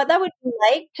 Rebecca, what that would be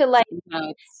like to like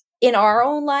in our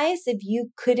own lives if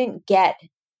you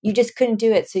just couldn't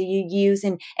do it. So you use,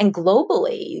 and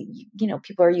globally,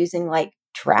 people are using like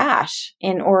trash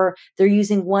or they're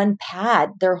using one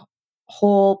pad their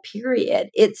whole period.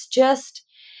 It's just,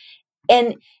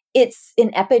 and it's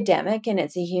an epidemic and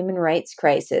it's a human rights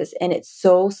crisis and it's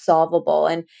so solvable.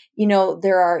 And,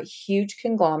 there are huge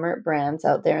conglomerate brands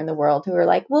out there in the world who are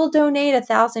like, we'll donate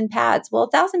 1,000 pads. Well,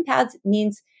 1,000 pads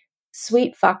means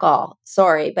sweet fuck all.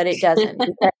 Sorry, but it doesn't.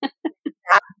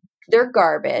 They're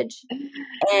garbage.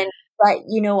 But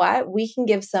you know what? We can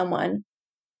give someone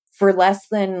for less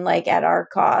than like at our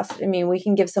cost. I mean, we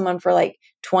can give someone for like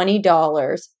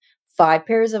 $20, 5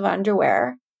 pairs of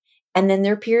underwear, and then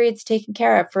their period's taken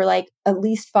care of for like at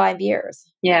least 5 years.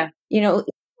 Yeah.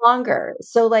 Longer.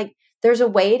 So like there's a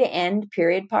way to end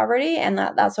period poverty, and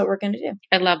that's what we're going to do.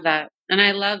 I love that. And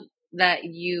I love that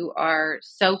you are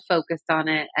so focused on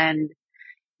it. And,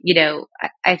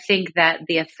 I think that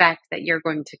the effect that you're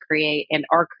going to create and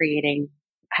are creating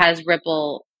has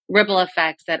ripple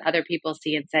effects that other people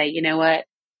see and say, you know what,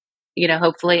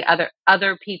 hopefully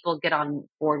other people get on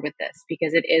board with this,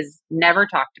 because it is never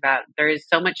talked about. There is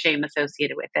so much shame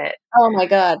associated with it. Oh my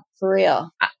God, for real.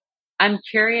 I'm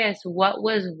curious, what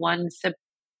was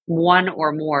one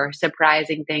or more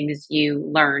surprising things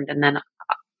you learned? And then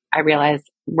I realized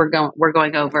we're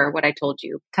going over what I told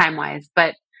you time-wise,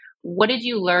 but what did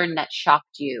you learn that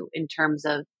shocked you in terms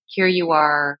of, here you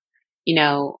are,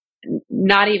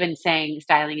 not even saying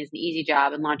styling is an easy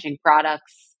job and launching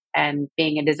products and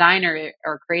being a designer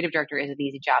or creative director is an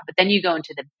easy job, but then you go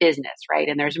into the business, right?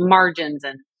 And there's margins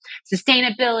and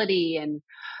sustainability and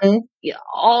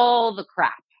all the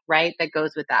crap, right, that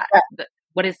goes with that. Yeah. But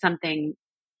what is something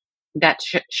that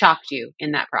shocked you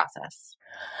in that process?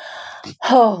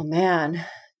 Oh man.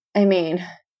 I mean,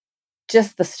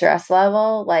 just the stress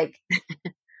level, like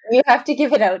you have to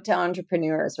give it out to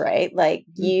entrepreneurs, right? Like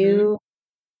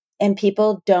and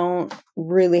people don't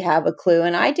really have a clue.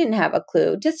 And I didn't have a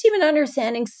clue, just even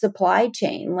understanding supply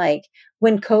chain. Like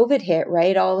when COVID hit,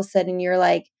 right? All of a sudden you're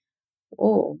like,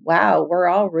 oh, wow, we're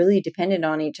all really dependent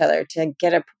on each other to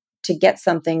get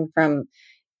something from,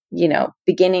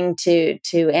 beginning to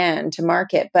end to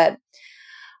market. But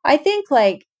I think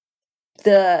like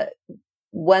the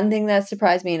one thing that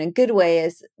surprised me in a good way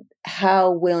is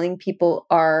how willing people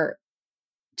are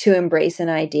to embrace an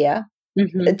idea.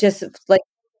 Just like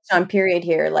on period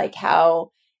here, like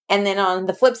how, and then on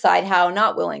the flip side, how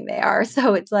not willing they are.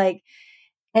 So it's like,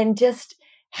 and just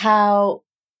how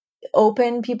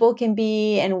open people can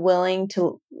be and willing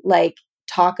to like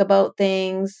talk about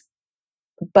things.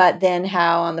 But then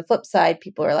how on the flip side,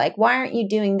 people are like, why aren't you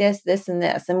doing this, this, and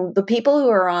this? And the people who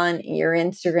are on your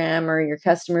Instagram or your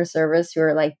customer service who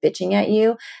are like bitching at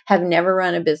you have never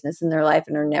run a business in their life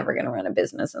and are never going to run a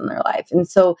business in their life. And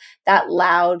so that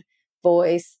loud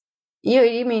voice, you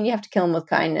have to kill them with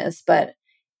kindness, but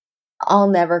I'll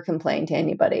never complain to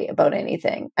anybody about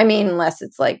anything. I mean, unless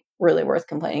it's like really worth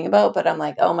complaining about, but I'm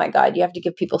like, oh my God, you have to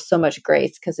give people so much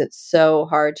grace because it's so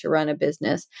hard to run a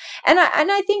business. And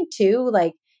I think too,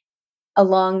 like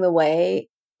along the way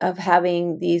of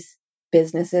having these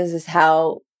businesses is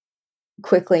how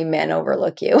quickly men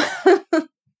overlook you.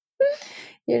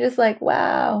 You're just like,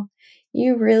 wow,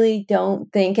 you really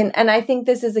don't think. And I think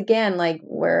this is again, like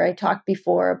where I talked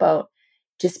before about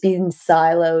just being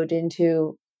siloed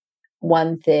into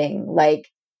one thing. Like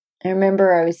I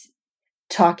remember I was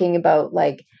talking about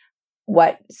like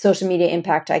what social media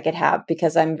impact I could have,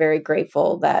 because I'm very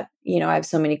grateful that, I have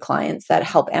so many clients that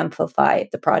help amplify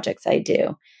the projects I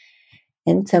do.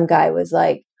 And some guy was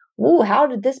like, ooh, how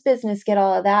did this business get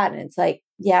all of that? And it's like,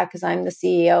 yeah, because I'm the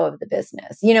CEO of the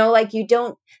business. You know, like you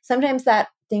don't, sometimes that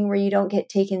thing where you don't get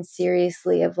taken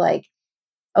seriously of like,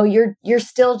 oh, you're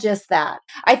still just that.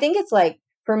 I think it's like,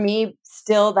 for me,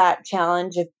 still that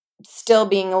challenge of still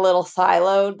being a little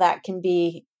siloed, that can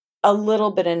be a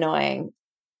little bit annoying.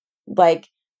 Like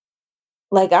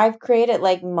I've created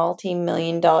like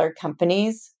multi-million-dollar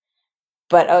companies,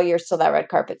 but oh, you're still that red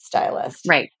carpet stylist.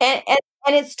 Right.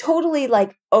 And it's totally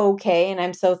like, okay. And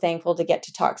I'm so thankful to get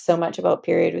to talk so much about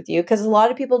period with you, because a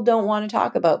lot of people don't want to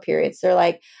talk about periods. They're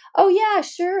like, oh yeah,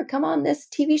 sure. Come on this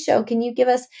TV show. Can you give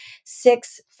us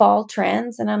 6 fall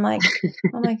trends? And I'm like,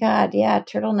 oh my God. Yeah.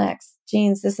 Turtlenecks,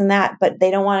 jeans, this and that, but they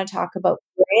don't want to talk about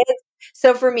periods.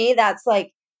 So for me, that's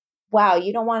like, wow,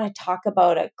 you don't want to talk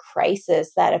about a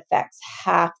crisis that affects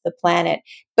half the planet,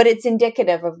 but it's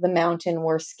indicative of the mountain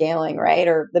we're scaling, right?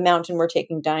 Or the mountain we're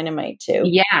taking dynamite to.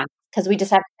 Yeah. Because we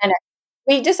just have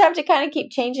to kind of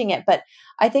keep changing it. But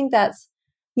I think that's,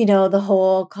 the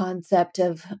whole concept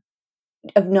of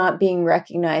not being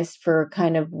recognized for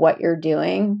kind of what you're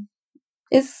doing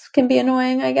can be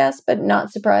annoying, I guess, but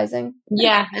not surprising.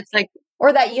 Yeah. It's like,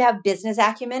 or that you have business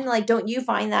acumen. Like, don't you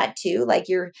find that too? Like,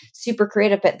 you're super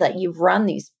creative, but that you've run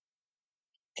these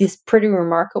pretty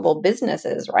remarkable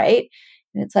businesses, right?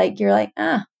 And it's like, you're like,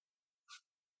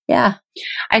 yeah.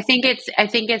 I think it's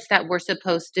that we're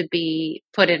supposed to be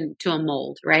put into a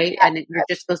mold, right? And you're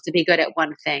just supposed to be good at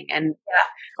one thing. And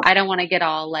I don't want to get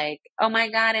all like, oh my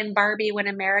God, and Barbie, when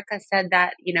America said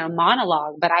that,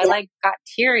 monologue, but I like got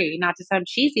teary, not to sound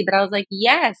cheesy, but I was like,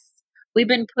 yes, we've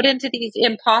been put into these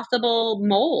impossible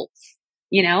molds,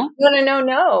 No.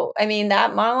 I mean,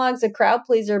 that monologue's a crowd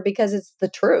pleaser because it's the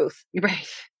truth. Right.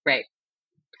 Right.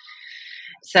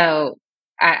 So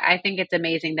I think it's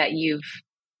amazing that you've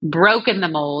broken the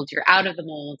mold, you're out of the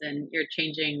mold, and you're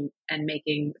changing and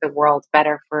making the world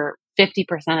better for 50%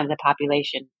 of the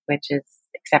population, which is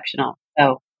exceptional.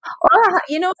 So,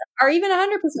 or even 100%,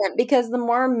 because the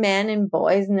more men and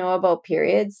boys know about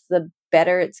periods, the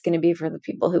better it's going to be for the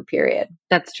people who period.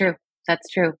 That's true. That's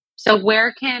true. So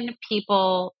where can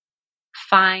people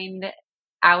find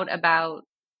out about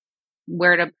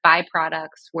where to buy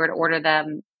products, where to order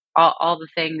them, all the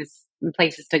things and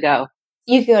places to go?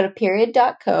 You can go to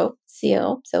period.co,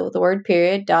 so the word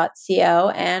period.co,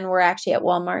 and we're actually at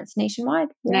Walmart's nationwide.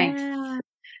 Nice. Yeah.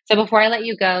 So before I let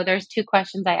you go, there's 2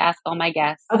 questions I ask all my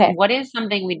guests. Okay. What is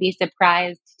something we'd be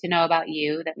surprised to know about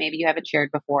you that maybe you haven't shared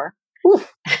before?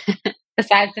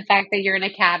 Besides the fact that you're in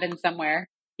a cabin somewhere.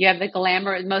 You have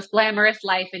the most glamorous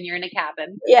life, and you're in a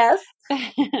cabin. Yes.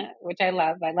 Which I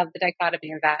love. I love the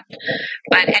dichotomy of that.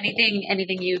 But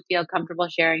anything you feel comfortable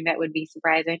sharing that would be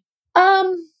surprising?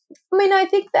 I mean, I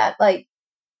think that like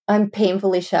I'm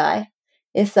painfully shy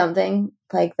is something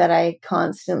like that I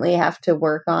constantly have to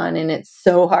work on. And it's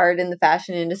so hard in the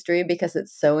fashion industry because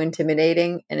it's so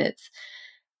intimidating. And it's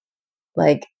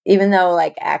like, even though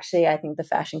like, actually, I think the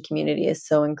fashion community is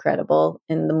so incredible.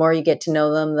 And the more you get to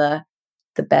know them, the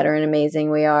better and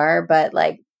amazing we are. But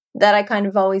like that, I kind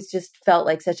of always just felt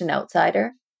like such an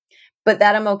outsider, but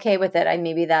that I'm okay with it.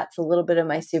 Maybe that's a little bit of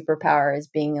my superpower, is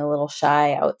being a little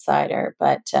shy outsider.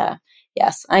 But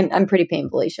yes, I'm pretty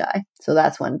painfully shy. So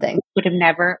that's one thing. Would have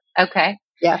never. Okay.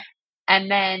 Yeah. And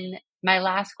then my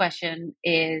last question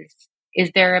is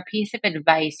there a piece of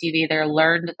advice you've either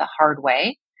learned the hard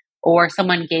way or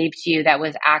someone gave to you that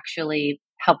was actually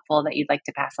helpful that you'd like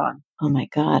to pass on? Oh my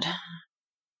God.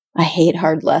 I hate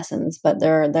hard lessons, but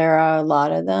there are a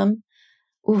lot of them.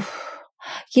 Oof.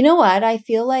 You know what? I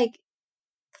feel like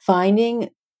finding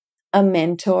a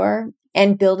mentor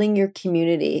and building your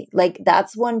community, like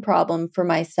that's one problem for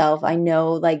myself. I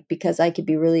know, like, because I could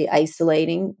be really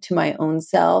isolating to my own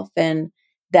self, and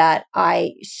that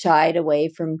I shied away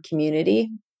from community.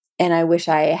 And I wish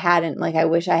I hadn't. Like, I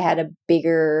wish I had a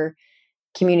bigger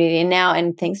community. And now,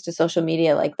 and thanks to social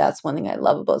media, like that's one thing I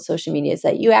love about social media, is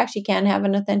that you actually can have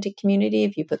an authentic community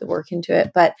if you put the work into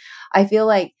it. But I feel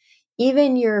like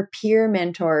even your peer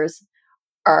mentors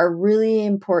are really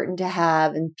important to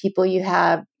have, and people you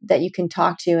have that you can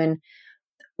talk to. And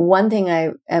one thing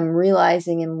I am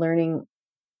realizing and learning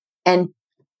and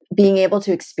being able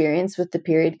to experience with the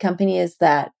period company is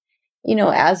that,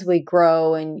 as we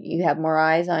grow and you have more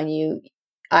eyes on you,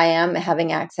 I am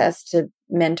having access to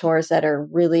mentors that are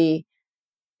really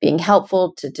being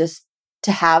helpful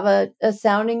to have a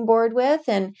sounding board with.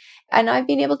 And I've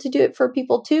been able to do it for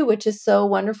people too, which is so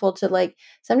wonderful. To like,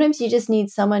 sometimes you just need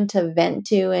someone to vent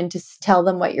to and to tell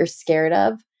them what you're scared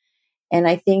of. And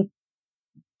I think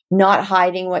not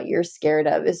hiding what you're scared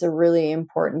of is a really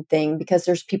important thing, because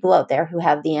there's people out there who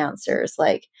have the answers.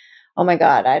 Like, oh my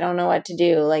God, I don't know what to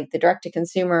do. Like the direct to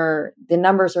consumer, the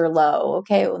numbers are low.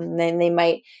 Okay. And then they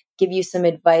might give you some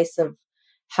advice of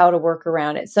how to work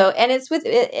around it. So, and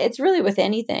it's really with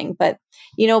anything, but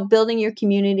building your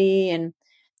community and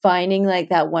finding like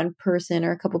that one person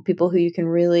or a couple people who you can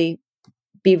really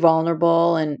be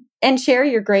vulnerable and share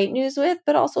your great news with,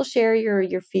 but also share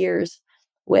your fears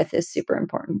with is super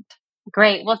important.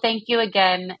 Great. Well, thank you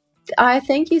again. I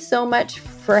thank you so much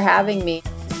for having me.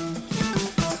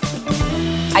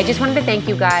 I just wanted to thank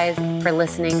you guys for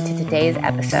listening to today's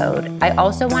episode. I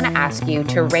also want to ask you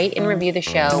to rate and review the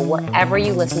show wherever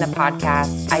you listen to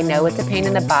podcasts. I know it's a pain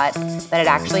in the butt, but it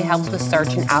actually helps with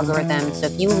search and algorithms. So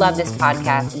if you love this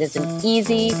podcast, it is an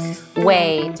easy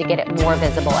way to get it more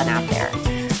visible and out there.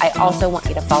 I also want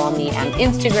you to follow me on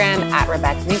Instagram at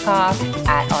Rebecca Newcoff,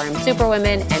 at RM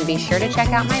Superwomen, and be sure to check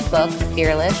out my book,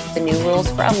 Fearless, The New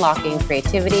Rules for Unlocking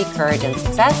Creativity, Courage, and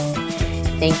Success.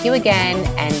 Thank you again,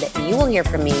 and you will hear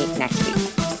from me next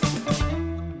week.